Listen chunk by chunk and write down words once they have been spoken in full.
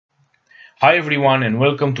Hi everyone and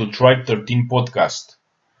welcome to Tribe 13 podcast.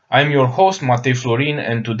 I'm your host Matei Florin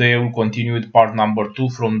and today I will continue with part number 2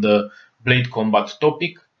 from the blade combat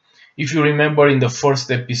topic. If you remember in the first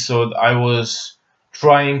episode I was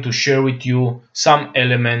trying to share with you some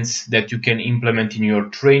elements that you can implement in your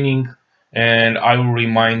training and I will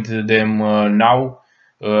remind them now.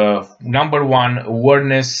 Number 1,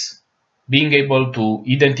 awareness, being able to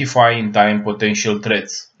identify in time potential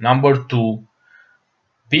threats. Number 2,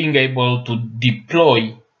 being able to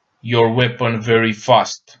deploy your weapon very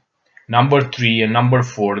fast. Number 3 and number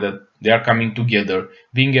 4, that they are coming together,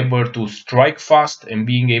 being able to strike fast and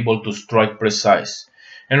being able to strike precise.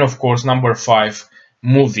 And of course, number 5,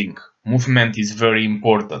 moving. Movement is very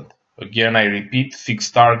important. Again, I repeat,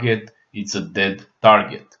 fixed target, it's a dead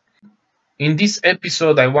target. In this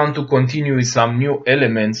episode, I want to continue with some new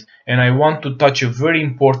elements and I want to touch a very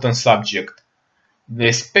important subject,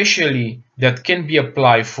 especially that can be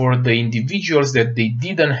applied for the individuals that they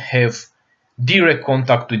didn't have direct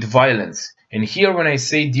contact with violence. And here when I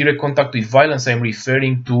say direct contact with violence, I'm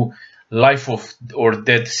referring to life or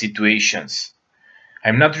death situations.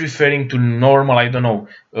 I'm not referring to normal,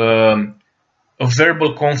 a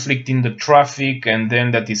verbal conflict in the traffic and then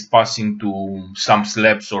that is passing to some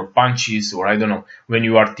slaps or punches, or when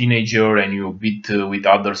you are a teenager and you beat with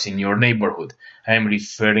others in your neighborhood. I am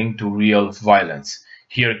referring to real violence.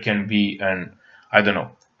 Here can be an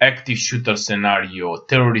active shooter scenario,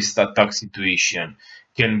 terrorist attack situation,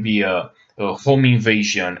 can be a home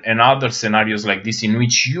invasion and other scenarios like this in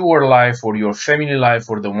which your life or your family life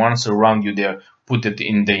or the ones around you, they are put it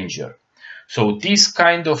in danger. So this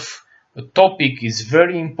kind of topic is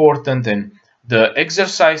very important, and the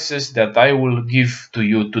exercises that I will give to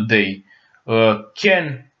you today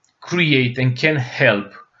can create and can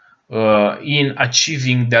help in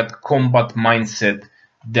achieving that combat mindset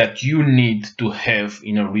that you need to have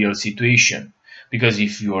in a real situation. Because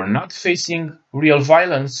if you are not facing real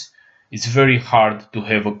violence, it's very hard to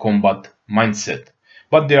have a combat mindset.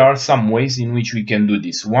 But there are some ways in which we can do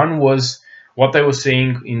this. One was what I was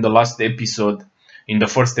saying in the last episode, in the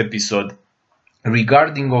first episode,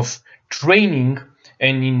 regarding of training.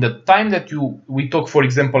 And in the time that we talk, for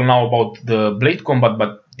example, now about the blade combat,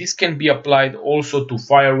 but this can be applied also to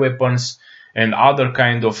fire weapons and other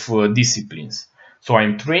kind of disciplines. So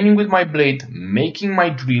I'm training with my blade, making my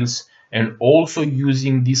drills, and also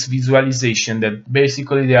using this visualization that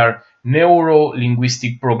basically they are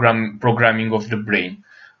neuro-linguistic programming of the brain,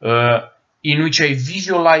 in which I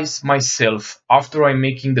visualize myself after I'm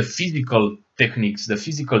making the physical techniques, the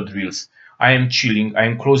physical drills. I am chilling, I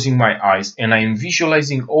am closing my eyes, and I am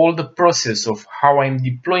visualizing all the process of how I am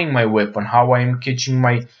deploying my weapon, how I am catching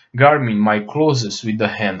my Garmin, my closes with the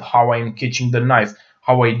hand, how I am catching the knife,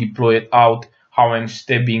 how I deploy it out, how I'm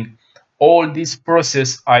stabbing. All this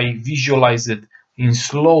process, I visualize it in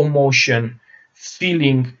slow motion,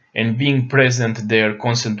 feeling and being present there,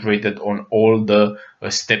 concentrated on all the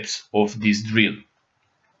steps of this drill.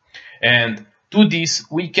 And to this,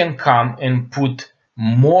 we can come and put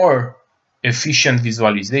more efficient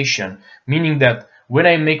visualization, meaning that when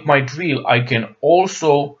I make my drill, I can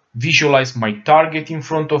also visualize my target in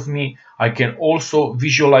front of me. I can also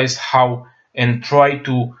visualize how and try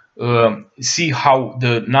to see how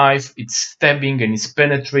the knife is stabbing and is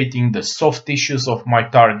penetrating the soft tissues of my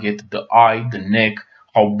target, the eye, the neck,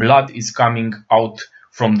 how blood is coming out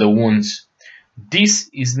from the wounds. This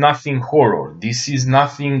is nothing horror. This is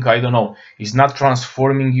nothing, it's not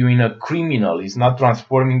transforming you in a criminal. It's not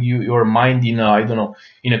transforming your mind in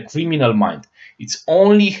in a criminal mind. It's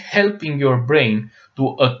only helping your brain to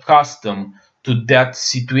accustom to that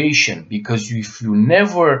situation. Because if you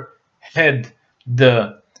never had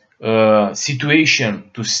the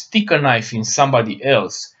situation to stick a knife in somebody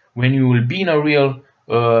else, when you will be in a real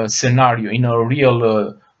scenario, in a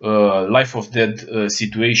real life of death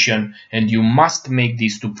situation, and you must make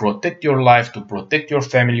this to protect your life, to protect your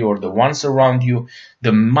family or the ones around you,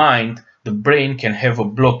 the mind, the brain can have a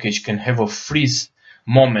blockage, can have a freeze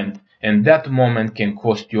moment, and that moment can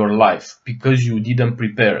cost your life because you didn't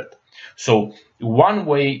prepare it. So one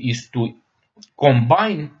way is to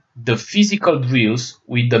combine the physical drills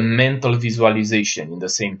with the mental visualization in the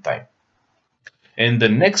same time. And the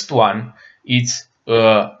next one is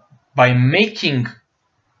by making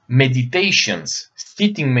meditations,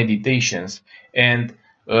 sitting meditations, and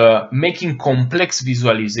making complex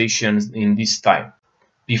visualizations in this time.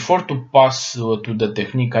 Before to pass to the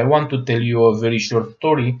technique, I want to tell you a very short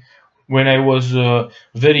story. When I was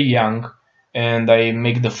very young and I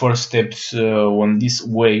make the first steps on this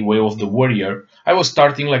way of the warrior, I was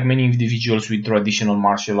starting like many individuals with traditional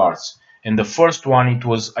martial arts. And the first one, it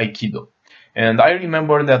was Aikido. And I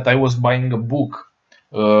remember that I was buying a book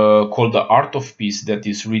called The Art of Peace that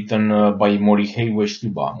is written by Morihei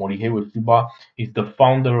Ueshiba. Morihei Ueshiba is the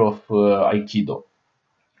founder of Aikido.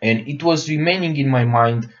 And it was remaining in my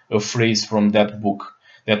mind a phrase from that book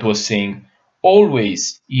that was saying,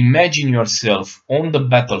 always imagine yourself on the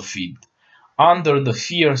battlefield under the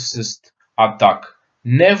fiercest attack.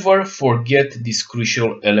 Never forget this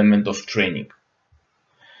crucial element of training.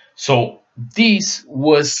 So this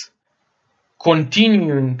was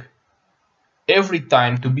continuing every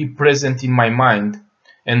time to be present in my mind.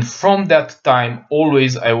 And from that time,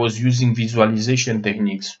 always I was using visualization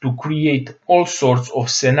techniques to create all sorts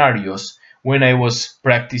of scenarios when I was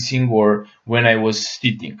practicing or when I was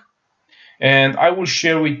sitting. And I will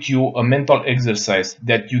share with you a mental exercise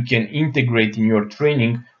that you can integrate in your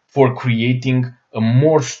training for creating a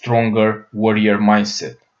more stronger warrior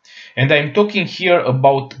mindset. And I'm talking here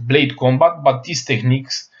about blade combat, but these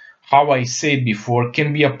techniques, how I said before,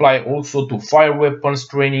 can be applied also to fire weapons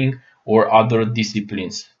training or other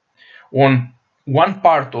disciplines. On one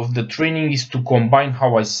part of the training is to combine,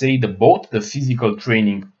 how I say, both the physical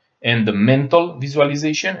training and the mental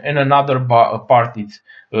visualization, and another part is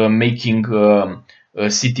making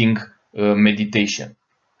sitting meditation.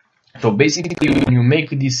 So basically, when you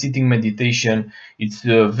make this sitting meditation, it's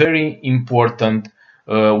very important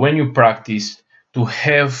when you practice to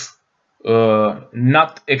have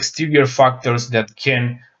not exterior factors that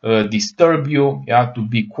can disturb you, yeah, to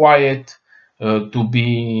be quiet, to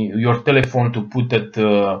be your telephone to put it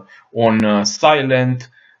on silent,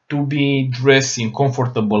 to be dressed in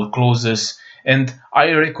comfortable clothes. And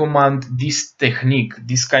I recommend this technique,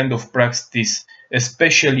 this kind of practice,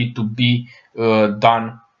 especially to be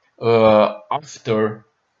done after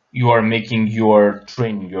you are making your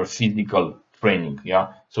training, your physical training.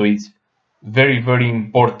 Yeah, so it's very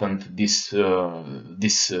important, this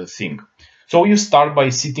thing. So you start by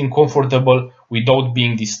sitting comfortable without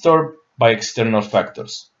being disturbed by external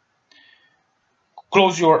factors.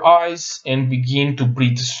 Close your eyes and begin to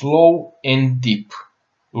breathe slow and deep,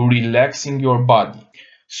 relaxing your body.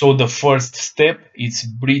 So the first step is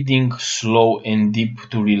breathing slow and deep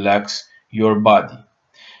to relax your body.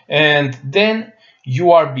 And then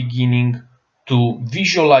you are beginning to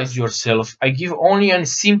visualize yourself. I give only a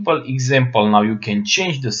simple example now. You can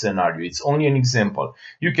change the scenario. It's only an example.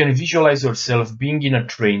 You can visualize yourself being in a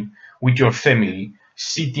train with your family,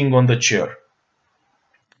 sitting on the chair.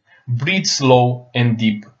 Breathe slow and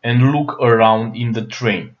deep and look around in the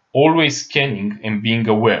train, always scanning and being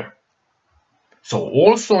aware. So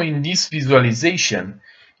also in this visualization,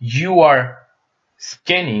 you are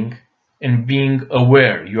scanning and being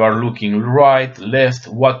aware. You are looking right, left,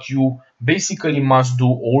 what you basically must do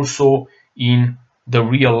also in the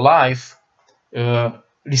real life,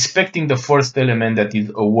 respecting the first element, that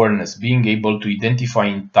is awareness, being able to identify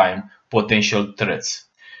in time potential threats.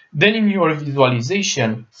 Then in your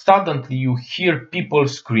visualization, suddenly you hear people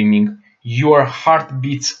screaming, your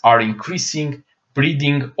heartbeats are increasing,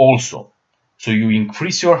 breathing also. So you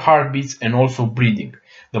increase your heartbeats and also breathing.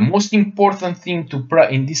 The most important thing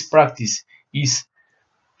in this practice is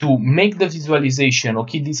to make the visualization,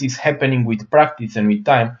 okay, this is happening with practice and with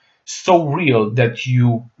time, so real that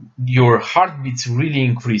your heartbeats really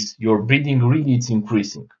increase, your breathing really is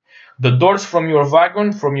increasing. The doors from your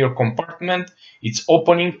wagon, from your compartment, it's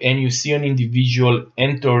opening and you see an individual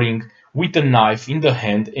entering with a knife in the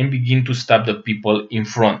hand and begin to stab the people in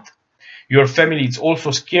front. Your family is also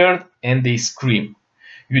scared and they scream.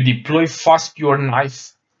 You deploy fast your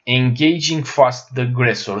knife, engaging fast the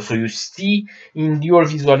aggressor. So you see in your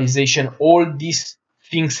visualization all these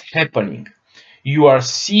things happening. You are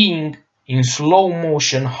seeing in slow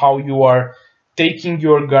motion how you are taking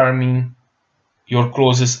your Garmin, your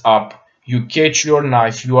clothes up, you catch your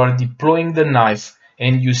knife, you are deploying the knife,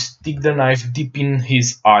 and you stick the knife deep in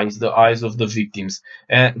his eyes, the eyes of the victim,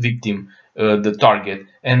 the target,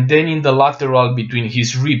 and then in the lateral between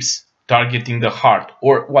his ribs, targeting the heart,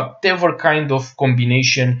 or whatever kind of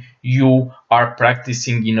combination you are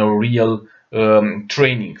practicing in a real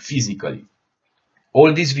training physically.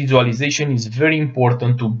 All this visualization is very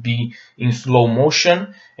important to be in slow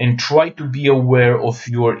motion and try to be aware of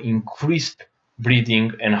your increased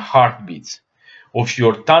breathing and heartbeats, of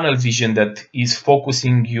your tunnel vision that is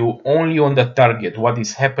focusing you only on the target, what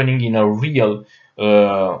is happening in a real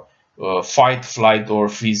fight, flight, or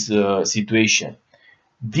freeze situation.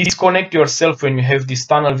 Disconnect yourself when you have this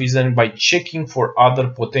tunnel vision by checking for other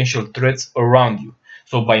potential threats around you.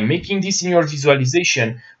 So by making this in your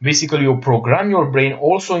visualization, basically you program your brain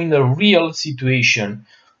also in a real situation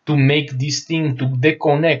to make this thing to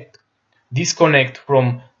disconnect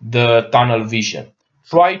from the tunnel vision.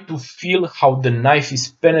 try to feel how the knife is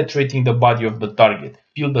penetrating the body of the target.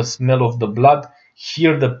 Feel the smell of the blood,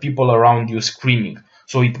 hear the people around you screaming.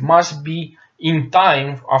 So it must be in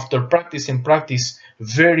time, after practice and practice,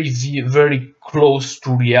 very close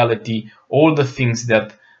to reality, all the things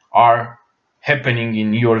that are happening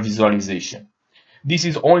in your visualization. This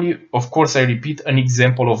is only, of course, I repeat, an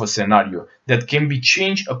example of a scenario that can be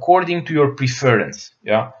changed according to your preference.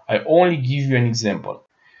 Yeah, I only give you an example.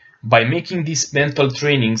 By making these mental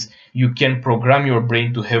trainings, you can program your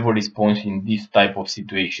brain to have a response in this type of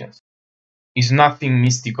situations. It's nothing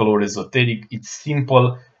mystical or esoteric, it's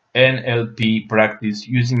simple NLP practice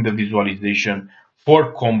using the visualization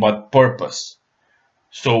for combat purpose.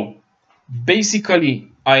 So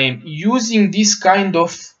basically, I am using this kind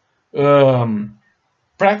of um,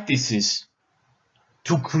 practices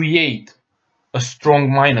to create a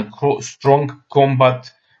strong mind, a strong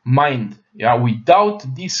combat mind. Yeah, without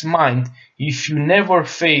this mind, if you never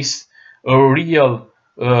face a real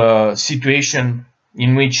situation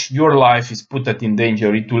in which your life is put in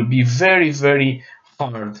danger, it will be very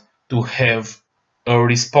hard to have a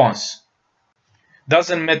response.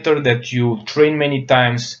 Doesn't matter that you train many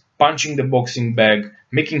times, punching the boxing bag,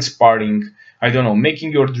 making sparring, I don't know,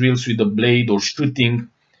 making your drills with a blade or shooting.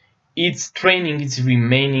 It's training, it's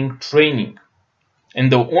remaining training. And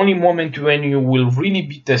the only moment when you will really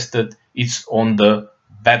be tested is on the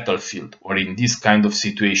battlefield or in this kind of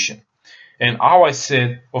situation. And how I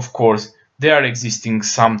said, of course, there are existing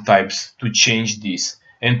some types to change this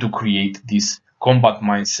and to create this combat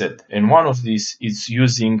mindset. And one of these is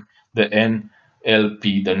using the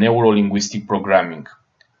NLP, the neuro linguistic programming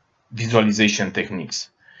visualization techniques.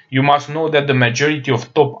 You must know that the majority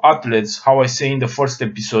of top athletes, how I say in the first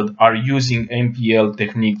episode, are using NPL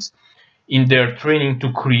techniques in their training to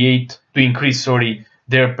increase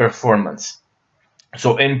their performance.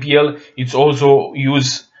 So NPL is also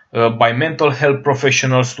used by mental health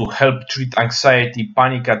professionals to help treat anxiety,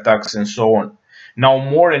 panic attacks, and so on. Now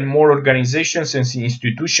more and more organizations and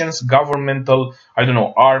institutions, governmental, I don't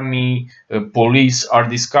know, army, police, are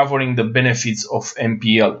discovering the benefits of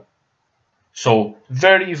NPL. So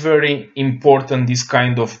very important, this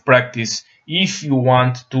kind of practice, if you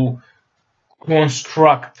want to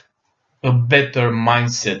construct a better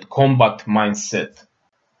mindset, combat mindset.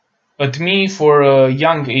 At me, for a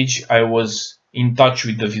young age, I was in touch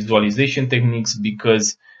with the visualization techniques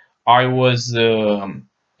because I was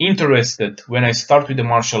interested when I started with the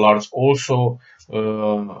martial arts also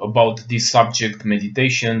about this subject,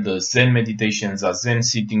 meditation, the Zen meditation, the Zen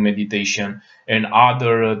sitting meditation, and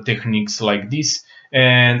other techniques like this.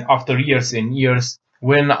 And after years and years,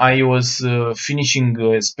 when I was finishing,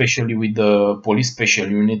 especially with the police special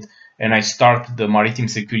unit, and I started the maritime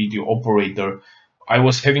security operator, I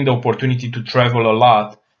was having the opportunity to travel a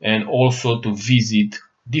lot and also to visit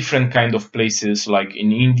different kind of places like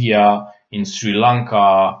in India, in Sri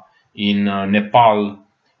Lanka, in Nepal,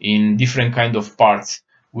 in different kind of parts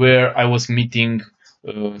where I was meeting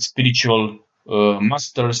spiritual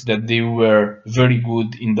masters that they were very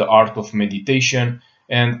good in the art of meditation,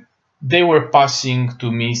 and they were passing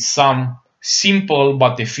to me some simple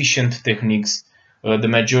but efficient techniques, the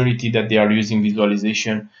majority that they are using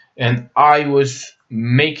visualization, and I was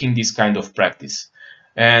making this kind of practice.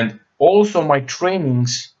 And also in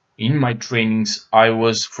my trainings, I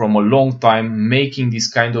was from a long time making this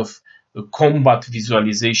kind of combat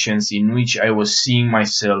visualizations in which I was seeing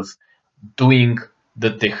myself doing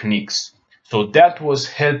the techniques. So that was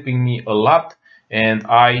helping me a lot, and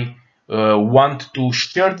I want to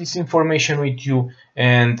share this information with you,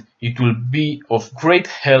 and it will be of great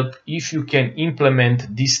help if you can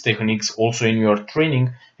implement these techniques also in your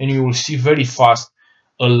training, and you will see very fast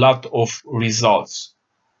a lot of results.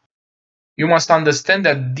 You must understand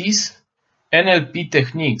that these NLP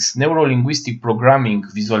techniques, neuro-linguistic programming,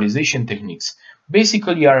 visualization techniques,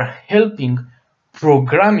 basically are helping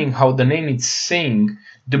programming, how the name is saying,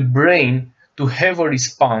 the brain to have a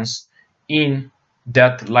response in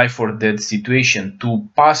that life or death situation, to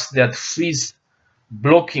pass that freeze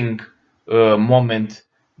blocking moment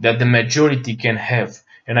that the majority can have.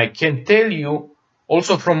 And I can tell you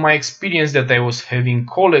also from my experience that I was having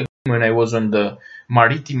colleagues when I was on the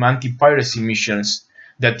maritime anti-piracy missions,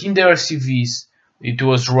 that in their CVs it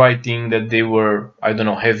was writing that they were, I don't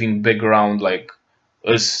know, having background like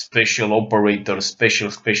a special operator,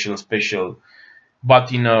 special.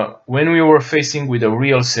 But when we were facing with a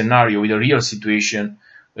real scenario, with a real situation,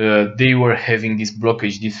 they were having this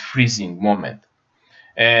blockage, this freezing moment.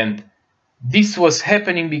 And this was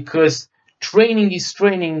happening because training is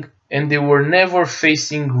training, and they were never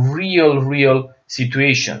facing real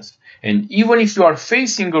situations. And even if you are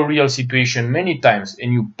facing a real situation many times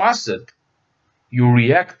and you pass it, you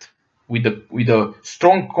react with a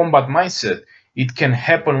strong combat mindset, it can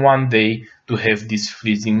happen one day to have this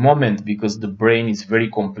freezing moment, because the brain is very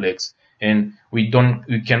complex and we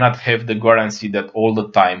cannot have the guarantee that all the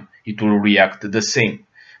time it will react the same.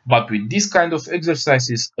 But with this kind of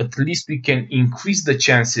exercises, at least we can increase the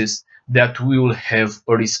chances that we will have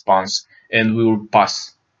a response and we will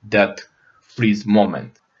pass that freeze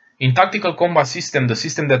moment. In tactical combat system, the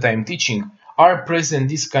system that I am teaching, are present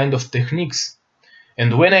these kind of techniques.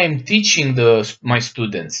 And when I am teaching my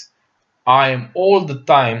students, I am all the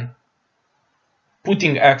time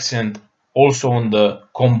putting accent also on the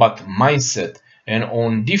combat mindset and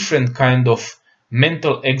on different kind of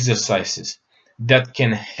mental exercises that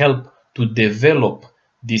can help to develop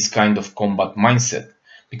this kind of combat mindset.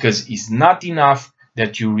 Because it's not enough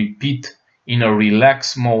that you repeat in a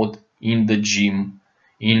relaxed mode in the gym,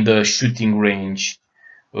 in the shooting range,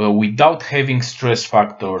 without having stress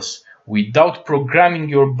factors, without programming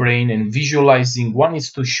your brain and visualizing. One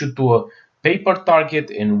is to shoot to a paper target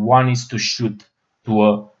and one is to shoot to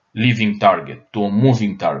a living target, to a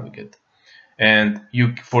moving target. And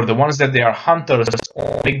you, for the ones that they are hunters,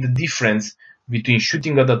 make the difference between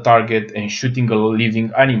shooting at a target and shooting a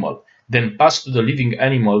living animal, then pass to the living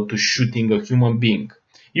animal to shooting a human being,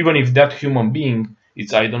 even if that human being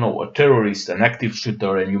is, I don't know, a terrorist, an active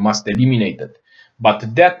shooter, and you must eliminate it.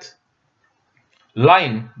 But that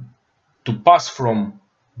line to pass from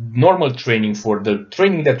normal training, for the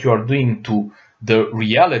training that you are doing, to the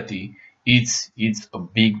reality, it's a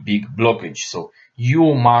big blockage. So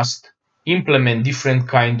you must implement different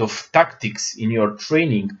kind of tactics in your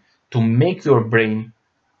training to make your brain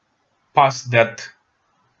pass that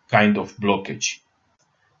kind of blockage.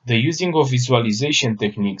 The using of visualization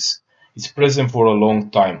techniques is present for a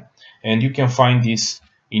long time, and you can find this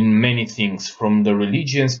in many things, from the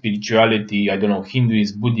religion, spirituality, I don't know,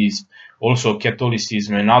 Hinduism, Buddhism, also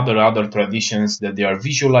Catholicism and other traditions, that they are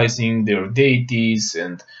visualizing their deities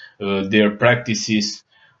and their practices,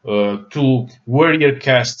 to warrior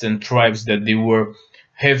castes and tribes that they were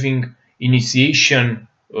having initiation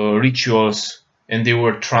rituals, and they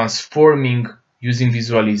were transforming using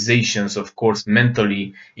visualizations, of course,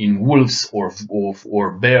 mentally, in wolves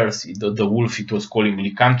or bears. The wolf, it was calling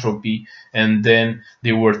lycanthropy, and then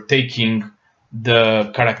they were taking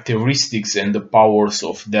the characteristics and the powers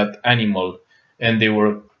of that animal, and they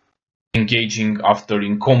were engaging after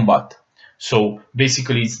in combat. So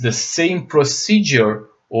basically, it's the same procedure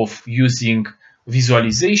of using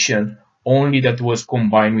visualization, only that was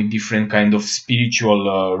combined with different kind of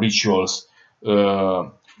spiritual rituals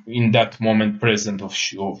in that moment present, of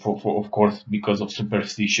course, because of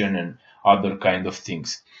superstition and other kind of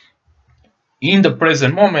things. In the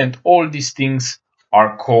present moment, all these things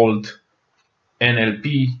are called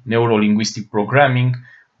NLP, neuro linguistic programming,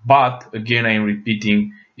 but again, I'm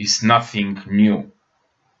repeating, it's nothing new.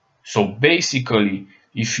 So basically,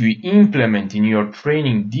 if you implement in your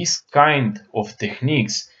training this kind of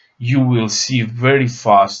techniques, you will see very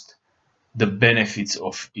fast the benefits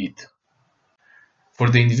of it. For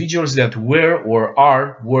the individuals that were or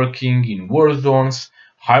are working in war zones,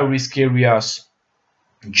 high risk areas,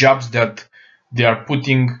 jobs that they are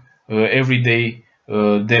putting every day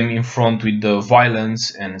them in front with the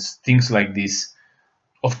violence and things like this,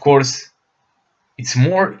 of course, it's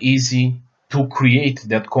more easy to create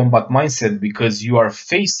that combat mindset, because you are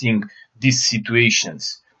facing these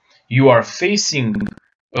situations. You are facing,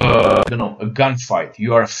 I don't know, a gunfight.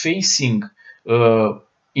 You are facing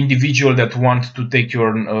individual that want to take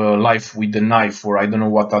your life with a knife, or I don't know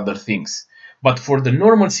what other things. But for the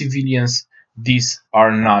normal civilians, these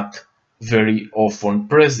are not very often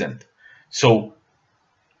present. So,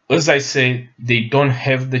 as I say, they don't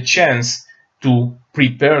have the chance to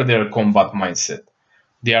prepare their combat mindset.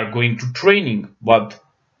 They are going to training, but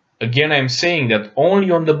again, I'm saying that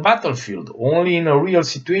only on the battlefield, only in a real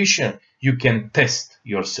situation, you can test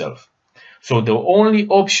yourself. So the only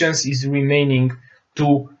options is remaining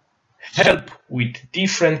to help with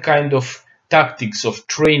different kind of tactics of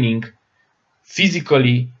training,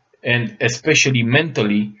 physically and especially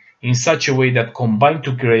mentally, in such a way that combined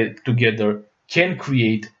together can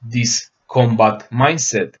create this combat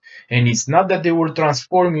mindset. And it's not that they will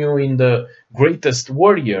transform you in the greatest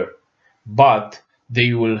warrior, but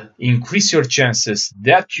they will increase your chances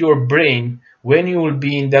that your brain, when you will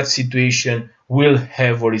be in that situation, will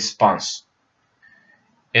have a response.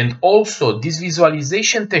 And also, these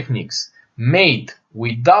visualization techniques made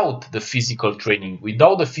without the physical training,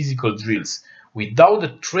 without the physical drills, without the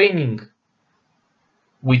training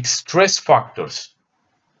with stress factors,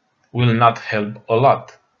 will not help a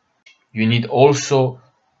lot. You need also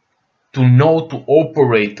to know to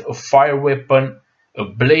operate a fire weapon, a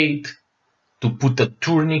blade, to put a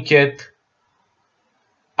tourniquet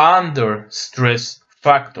under stress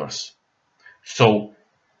factors. So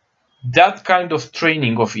that kind of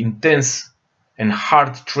training, of intense and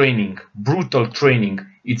hard training, brutal training,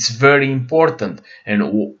 it's very important.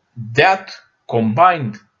 And that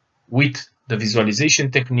combined with the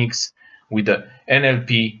visualization techniques, with the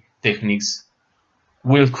NLP techniques,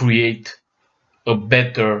 will create a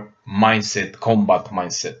better mindset, combat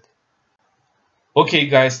mindset. Okay,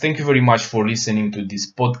 guys, thank you very much for listening to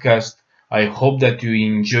this podcast. I hope that you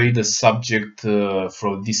enjoy the subject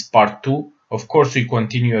from this part 2. Of course, we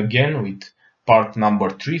continue again with part number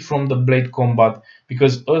 3 from the blade combat,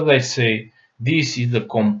 because as I say, this is a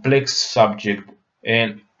complex subject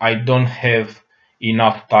and I don't have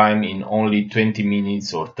enough time in only 20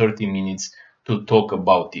 minutes or 30 minutes to talk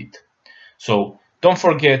about it. So don't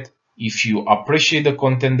forget, if you appreciate the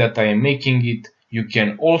content that I am making it, you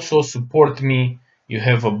can also support me. You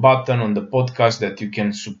have a button on the podcast that you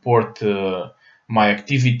can support my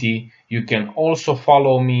activity. You can also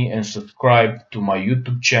follow me and subscribe to my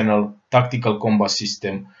YouTube channel, Tactical Combat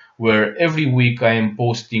System, where every week I am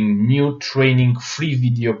posting new training free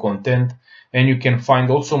video content, and you can find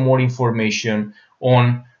also more information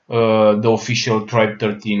on the official Tribe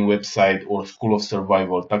 13 website or School of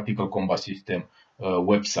Survival Tactical Combat System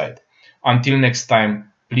website. Until next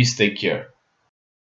time, please take care.